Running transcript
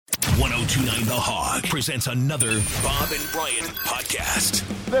1029 The Hog presents another Bob and Brian podcast.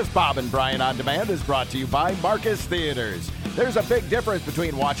 This Bob and Brian On Demand is brought to you by Marcus Theaters. There's a big difference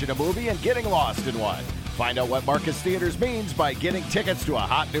between watching a movie and getting lost in one. Find out what Marcus Theaters means by getting tickets to a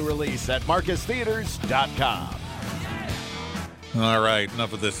hot new release at marcustheaters.com. All right,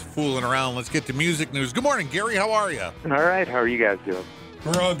 enough of this fooling around. Let's get to music news. Good morning, Gary. How are you? All right. How are you guys doing?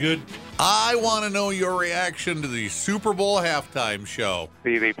 We're all good. I want to know your reaction to the Super Bowl halftime show.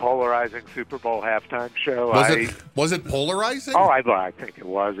 The polarizing Super Bowl halftime show. Was it polarizing? Oh, I think it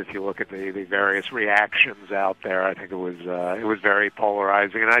was. If you look at the various reactions out there, I think it was very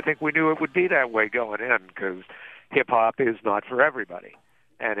polarizing, and I think we knew it would be that way going in because hip hop is not for everybody,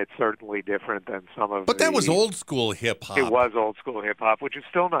 and it's certainly different than some of. But that was old school hip hop. It was old school hip hop, which is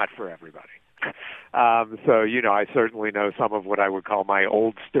still not for everybody. So, I certainly know some of what I would call my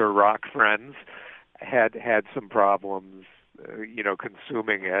oldster rock friends had some problems,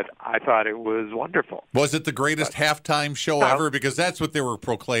 consuming it. I thought it was wonderful. Was it the greatest halftime show ever? Because that's what they were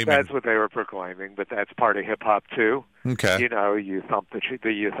proclaiming. That's what they were proclaiming, but that's part of hip hop too. Okay. You thump the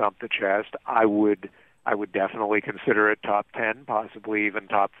chest. I would definitely consider it top 10, possibly even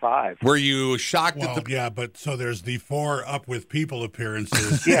top 5. Were you shocked at the... Yeah, but so there's the 4 Up With People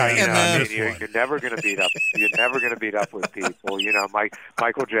appearances. You're never going to beat up. You're never going to beat up with people.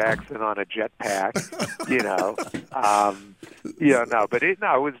 Michael Jackson on a jetpack.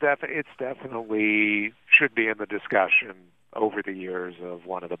 It's definitely should be in the discussion over the years of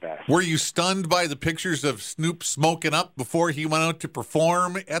one of the best. Were you stunned by the pictures of Snoop smoking up before he went out to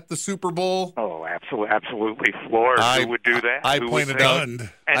perform at the Super Bowl? Oh, absolutely floored. Who would do that? I pointed out.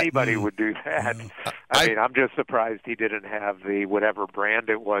 Anybody would do that. I'm just surprised he didn't have the whatever brand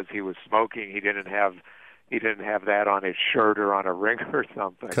it was he was smoking. He didn't have that on his shirt or on a ring or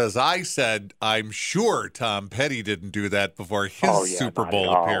something. Because I said, I'm sure Tom Petty didn't do that before his Super Bowl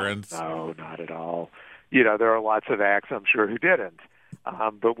appearance. No, not at all. There are lots of acts, I'm sure, who didn't.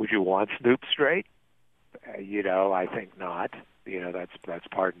 But would you want Snoop straight? I think not. That's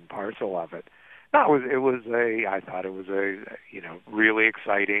part and parcel of it. No, I thought it was a really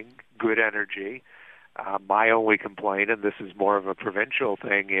exciting, good energy. My only complaint, and this is more of a provincial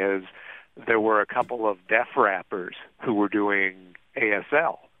thing, is there were a couple of deaf rappers who were doing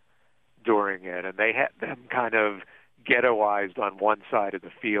ASL during it, and they had them kind of ghettoized on one side of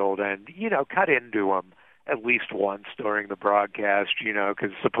the field and, cut into them at least once during the broadcast,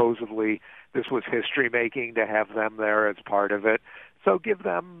 because supposedly this was history-making to have them there as part of it. So give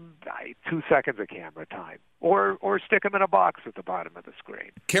them 2 seconds of camera time or stick them in a box at the bottom of the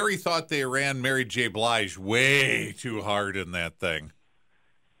screen. Kerry thought they ran Mary J. Blige way too hard in that thing.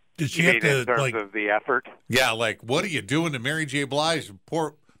 Did she you have mean to, in terms of the effort? Yeah, what are you doing to Mary J. Blige?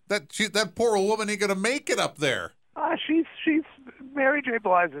 That poor woman ain't going to make it up there. She's Mary J.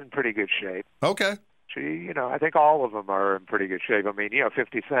 Blige is in pretty good shape. Okay. I think all of them are in pretty good shape.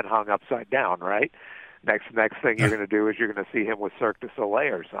 50 Cent hung upside down, right? Next thing you're going to do is you're going to see him with Cirque du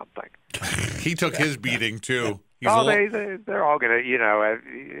Soleil or something. He took his beating too. They're all going to,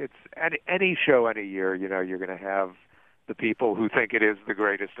 it's any show any year. You're going to have the people who think it is the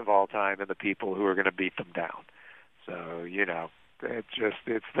greatest of all time and the people who are going to beat them down. So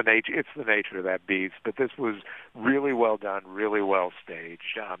it's the nature of that beast. But this was really well done, really well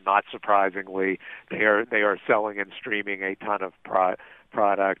staged. Not surprisingly, they are selling and streaming a ton of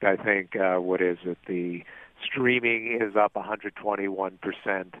product. I think the streaming is up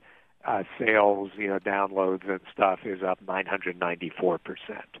 121%. Sales, downloads and stuff is up 994%.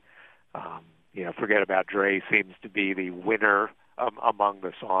 Forget about Dre seems to be the winner among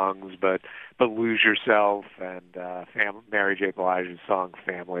the songs, but Lose Yourself and Mary J. Blige's song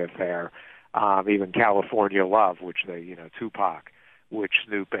Family Affair, even California Love, which Tupac, which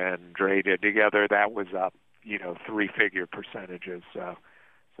Snoop and Dre did together, that was up, 3-figure percentages. So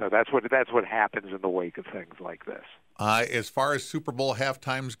that's what happens in the wake of things like this. As far as Super Bowl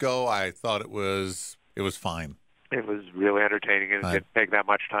halftimes go, I thought it was fine. It was really entertaining, and it didn't take that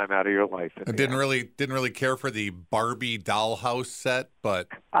much time out of your life. I didn't really care for the Barbie dollhouse set, but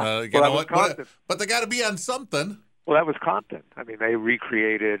But they got to be on something. Well, that was Compton. They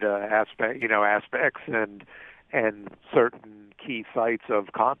recreated aspects and certain key sites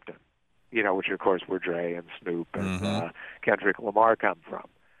of Compton. Which of course were Dre and Snoop and Kendrick Lamar come from.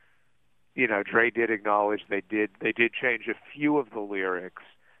 Dre did acknowledge they did change a few of the lyrics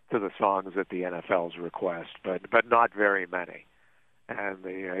to the songs at the NFL's request, but not very many. And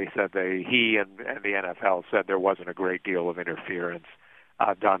he said he and the NFL said there wasn't a great deal of interference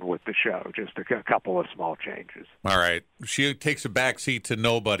done with the show. Just a couple of small changes. All right. She takes a backseat to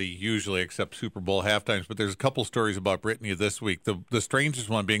nobody usually except Super Bowl halftimes, but there's a couple stories about Britney this week. The strangest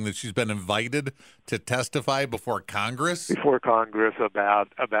one being that she's been invited to testify before Congress. Before Congress about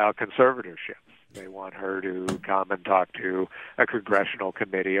conservatorships. They want her to come and talk to a congressional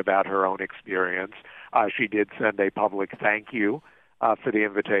committee about her own experience. She did send a public thank you for the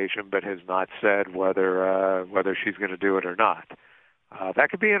invitation, but has not said whether she's going to do it or not.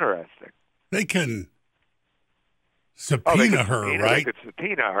 That could be interesting. They can subpoena her, right? They could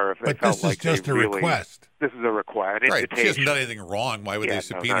subpoena her if they but felt this like is just a request. This is a request, an Right. invitation. She hasn't done anything wrong. Why would they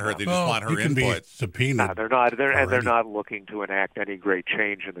subpoena her? They just want her you can input. be subpoenaed. No, they're not. They're already. not looking to enact any great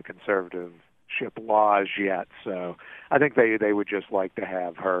change in the conservatorship laws yet. So I think they would just like to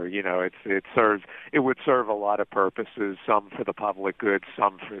have her. You know, it would serve a lot of purposes. Some for the public good,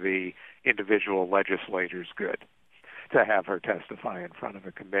 some for the individual legislators' good, to have her testify in front of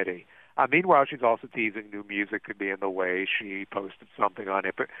a committee. Meanwhile, she's also teasing new music could be in the way. She posted something on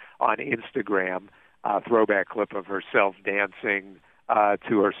Instagram, a throwback clip of herself dancing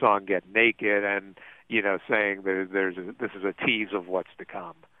to her song "Get Naked," and saying this is a tease of what's to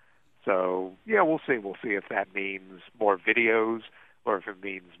come. So yeah, we'll see. We'll see if that means more videos or if it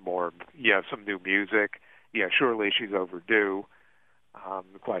means more, some new music. Yeah, surely she's overdue.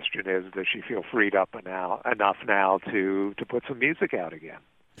 The question is, does she feel freed up enough now to put some music out again?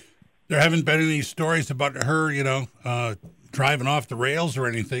 There haven't been any stories about her, driving off the rails or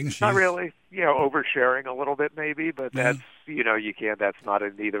anything. Not really. Oversharing a little bit maybe, but that's, you can't, that's not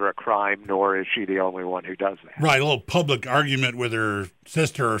neither a crime nor is she the only one who does that. Right, a little public argument with her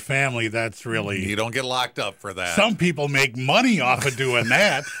sister or family, that's really... You don't get locked up for that. Some people make money off of doing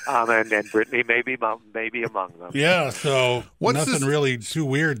that. And Britney may be among them. Yeah, so nothing this, really too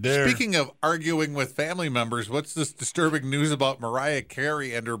weird there. Speaking of arguing with family members, what's this disturbing news about Mariah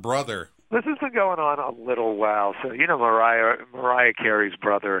Carey and her brother? This has been going on a little while. So, Mariah Carey's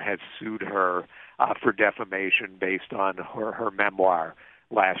brother has sued her for defamation based on her memoir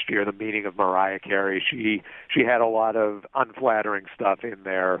last year, The Meaning of Mariah Carey. She had a lot of unflattering stuff in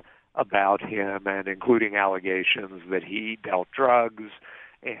there about him, and including allegations that he dealt drugs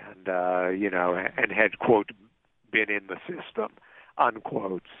and, and had, quote, been in the system,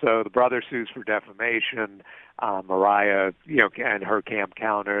 unquote. So the brother sues for defamation. Mariah, and her camp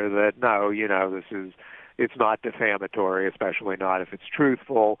counter that no, it's not defamatory, especially not if it's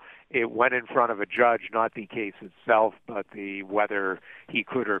truthful. It went in front of a judge, not the case itself, but whether he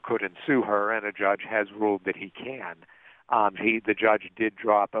could or couldn't sue her, and a judge has ruled that he can. The judge did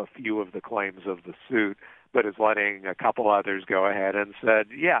drop a few of the claims of the suit, but is letting a couple others go ahead and said,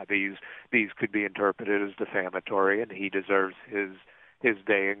 yeah, these could be interpreted as defamatory, and he deserves his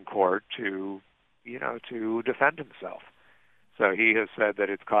day in court to defend himself. So he has said that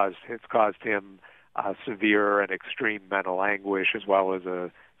it's caused him severe and extreme mental anguish, as well as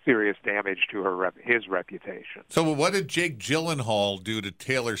a serious damage to his reputation. So what did Jake Gyllenhaal do to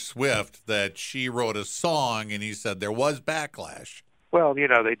Taylor Swift that she wrote a song and he said there was backlash? Well, they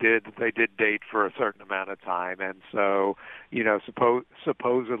did date for a certain amount of time, and so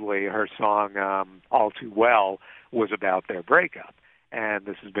supposedly her song "All Too Well" was about their breakup. And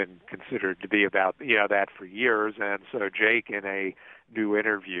this has been considered to be about that for years. And so Jake, in a new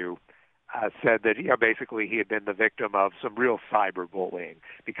interview, said that basically he had been the victim of some real cyberbullying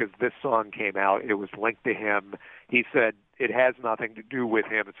because this song came out. It was linked to him. He said it has nothing to do with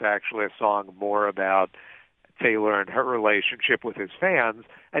him. It's actually a song more about Taylor and her relationship with his fans.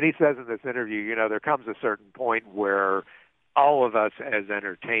 And he says in this interview, there comes a certain point where all of us as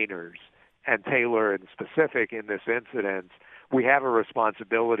entertainers, and Taylor in specific in this incident, we have a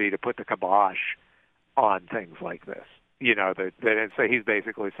responsibility to put the kibosh on things like this. And so he's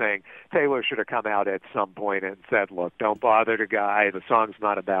basically saying Taylor should have come out at some point and said, look, don't bother the guy. The song's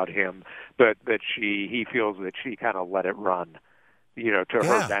not about him, but that he feels that she kind of let it run, to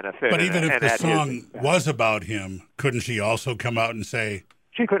her benefit. But even if the song was about him, couldn't she also come out and say,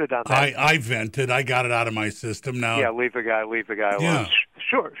 she could have done that. I vented. I got it out of my system now. Yeah, leave the guy alone.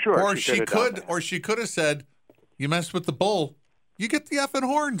 Sure. Or she could have said, you messed with the bull, you get the effing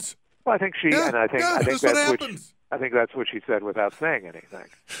horns. Well, I think I think that's what she said without saying anything.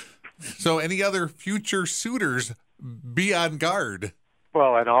 So any other future suitors, be on guard.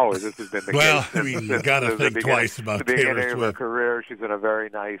 Well, and always this has been the case. Well, I mean, you got to think twice about Taylor Swift. The beginning of her career, she's in a very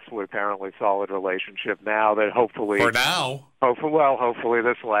nice, apparently solid relationship now that hopefully... For now. Hopefully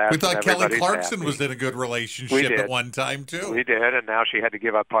this lasts. We thought Kelly Clarkson was in a good relationship at one time, too. We did, and now she had to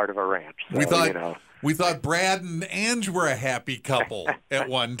give up part of her ranch. So, we thought Brad and Ange were a happy couple at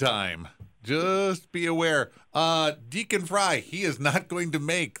one time. Just be aware. Deacon Fry, he is not going to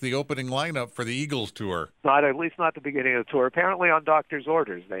make the opening lineup for the Eagles tour. Not at least not the beginning of the tour. Apparently on doctor's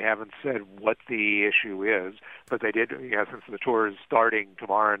orders. They haven't said what the issue is, but they did, since the tour is starting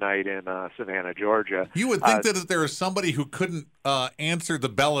tomorrow night in Savannah, Georgia. You would think that if there was somebody who couldn't answer the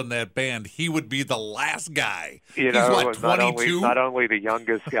bell in that band, he would be the last guy. He's what, 22? Not only the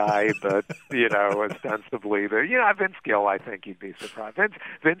youngest guy, but, ostensibly Vince Gill, I think you'd be surprised.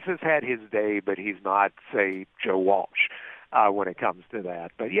 Vince has had his day, but he's not, say, Joe Walsh when it comes to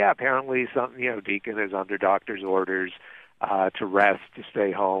that. But yeah, apparently Deacon is under doctor's orders to rest, to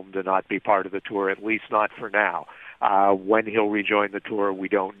stay home, to not be part of the tour, at least not for now. When he'll rejoin the tour, we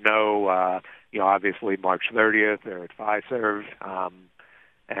don't know. Obviously March 30th, they're at Fiserv,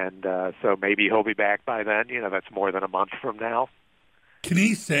 and so maybe he'll be back by then. That's more than a month from now. Can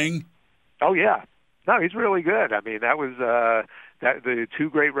he sing? Oh yeah, no, he's really good. I mean, that was the two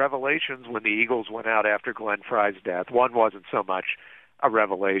great revelations when the Eagles went out after Glenn Fry's death. One wasn't so much a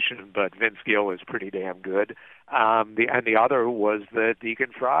revelation, but Vince Gill is pretty damn good. The other was that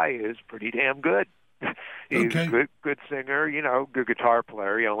Deacon Fry is pretty damn good. He's a good singer, good guitar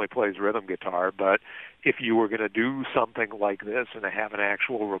player. He only plays rhythm guitar. But if you were going to do something like this and have an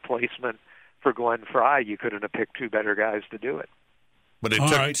actual replacement for Glenn Fry, you couldn't have picked two better guys to do it. But it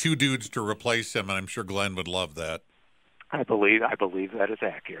took two dudes to replace him, and I'm sure Glenn would love that. I believe that is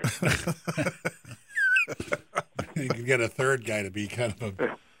accurate. You could get a third guy to be kind of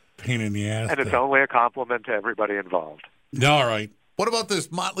a pain in the ass. And it's only a compliment to everybody involved. All right. What about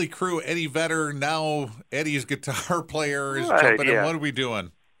this Motley Crue, Eddie Vedder? Now Eddie's guitar player is jumping in. What are we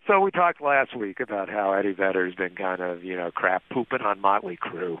doing? So we talked last week about how Eddie Vedder's been kind of, crap pooping on Motley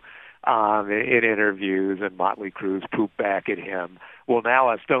Crue in interviews, and Motley Crue's poop back at him. Well,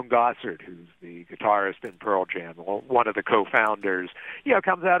 now Stone Gossard, who's the guitarist in Pearl Jam, one of the co-founders,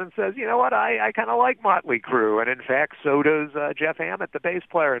 comes out and says, you know what, I kind of like Motley Crue. And in fact, so does Jeff Hammett, the bass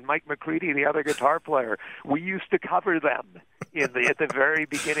player, and Mike McCready, the other guitar player. We used to cover them at the very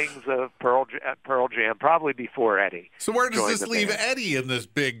beginnings of Pearl Jam, probably before Eddie. So where does this leave Eddie in this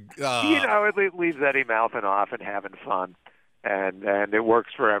big... It leaves Eddie mouthing off and having fun. And it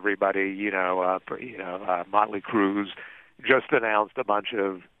works for everybody. Motley Crue's just announced a bunch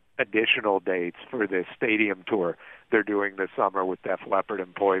of additional dates for this stadium tour they're doing this summer with Def Leppard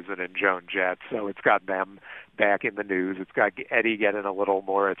and Poison and Joan Jett. So it's got them back in the news. It's got Eddie getting a little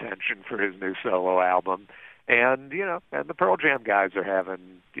more attention for his new solo album. And, and the Pearl Jam guys are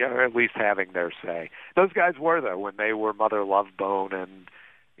having, at least having their say. Those guys were, though, when they were Mother Love Bone and,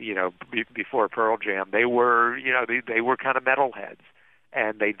 before Pearl Jam, they were, they were kind of metalheads,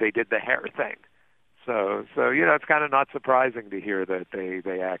 and they did the hair thing. So it's kind of not surprising to hear that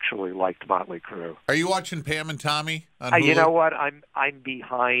they actually liked Motley Crue. Are you watching Pam and Tommy on Hulu? You know what? I'm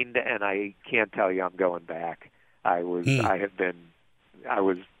behind, and I can't tell you I'm going back. I was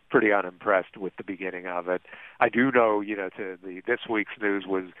pretty unimpressed with the beginning of it. I do know, this week's news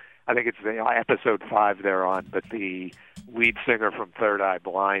was, I think it's the episode 5 they're on, but the lead singer from Third Eye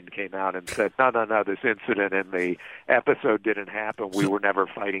Blind came out and said, no, this incident in the episode didn't happen. We were never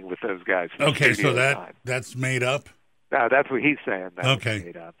fighting with those guys. Okay, so that's made up? That's what he's saying. That's okay.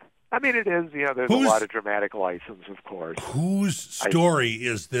 Made up. I mean, it is, there's a lot of dramatic license, of course. Whose story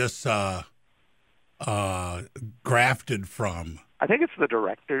is this grafted from? I think it's the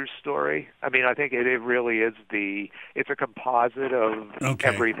director's story. I mean, I think it really is it's a composite of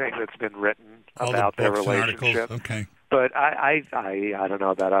everything that's been written about their relationship. Okay. But I don't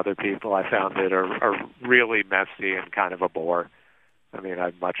know about other people. I found it are really messy and kind of a bore. I mean,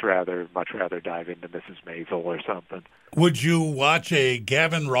 I'd much rather dive into Mrs. Maisel or something. Would you watch a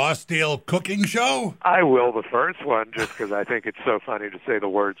Gavin Rossdale cooking show? I will, the first one, just because I think it's so funny to say the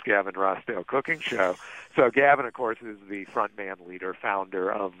words Gavin Rossdale cooking show. So Gavin, of course, is the frontman, leader, founder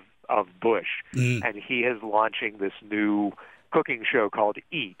of Bush, and he is launching this new cooking show called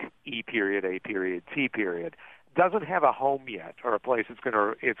Eat, E.A.T. Doesn't have a home yet or a place it's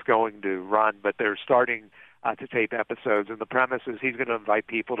going to run, but they're starting to tape episodes, and the premise is he's going to invite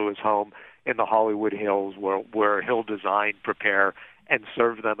people to his home in the Hollywood Hills where he'll design, prepare, and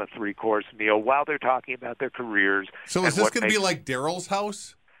serve them a 3-course meal while they're talking about their careers. So is this going to be like Daryl's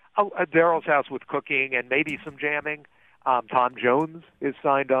house? Oh, Daryl's house with cooking and maybe some jamming. Tom Jones is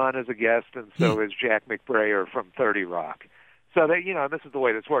signed on as a guest, and so is Jack McBrayer from 30 Rock. So that this is the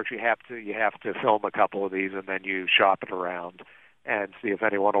way this works. You have to film a couple of these, and then you shop it around and see if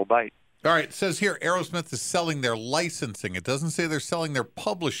anyone will bite. All right, it says here Aerosmith is selling their licensing. It doesn't say they're selling their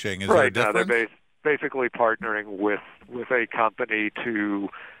publishing. Is there a difference? No, they're basically partnering with a company to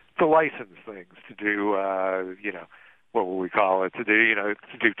license things, to do what will we call it, to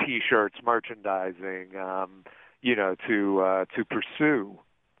do T-shirts, merchandising, to pursue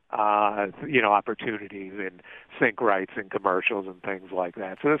opportunities in sync rights and commercials and things like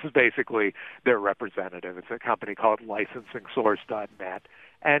that. So this is basically their representative. It's a company called LicensingSource.net,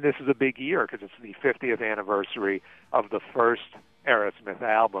 and this is a big year because it's the 50th anniversary of the first Aerosmith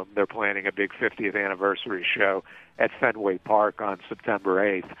album. They're planning a big 50th anniversary show at Fenway Park on September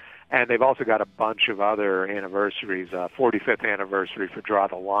 8th. And they've also got a bunch of other anniversaries, 45th anniversary for Draw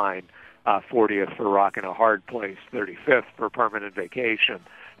the Line, 40th for Rockin' a Hard Place, 35th for Permanent Vacation,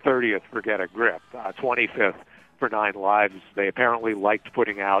 30th for Get a Grip, 25th for Nine Lives. They apparently liked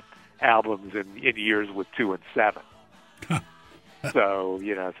putting out albums in years with 2 and 7. So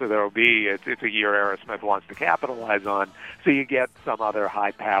there'll be, it's a year Aerosmith wants to capitalize on. So you get some other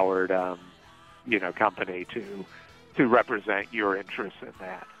high-powered, company to represent your interests in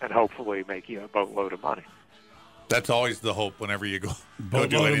that and hopefully make you a boatload of money. That's always the hope whenever you go do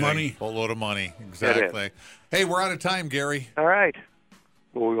Boatload of anything. money. Boatload of money, exactly. Hey, we're out of time, Gary. All right.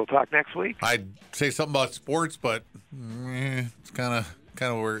 Well, we'll talk next week. I'd say something about sports, but it's kind of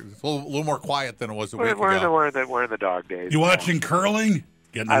weird. It's a little more quiet than it was a week ago. We're in the dog days. You watching curling?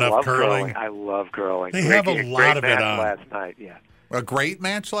 Getting I enough love curling? I love curling. They have a lot of it match on. last night. Yeah. A great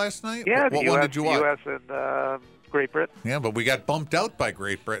match last night? Yeah. What one did you watch? U.S. and Great Britain. Yeah, but we got bumped out by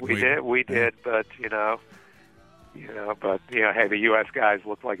Great Britain. We did, but hey, the U.S. guys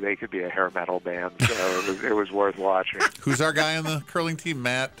looked like they could be a hair metal band, so it was worth watching. Who's our guy on the curling team?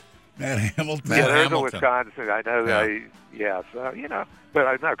 Matt Hamilton. Matt Yeah, there's Hamilton. a Wisconsin. I know that. So but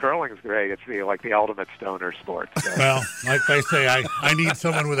I know curling is great. It's the ultimate stoner sport. So. Well, like I say, I need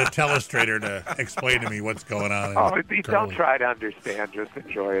someone with a telestrator to explain to me what's going on. Don't curling. try to understand. Just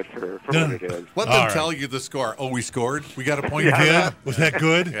enjoy it for what it is. Let All them right. tell you the score. Oh, we scored? We got a point You for did? that? Was that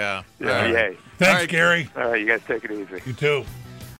good? Yeah. Yeah, All right. yay. Thanks, All right. Gary. All right, you guys take it easy. You too.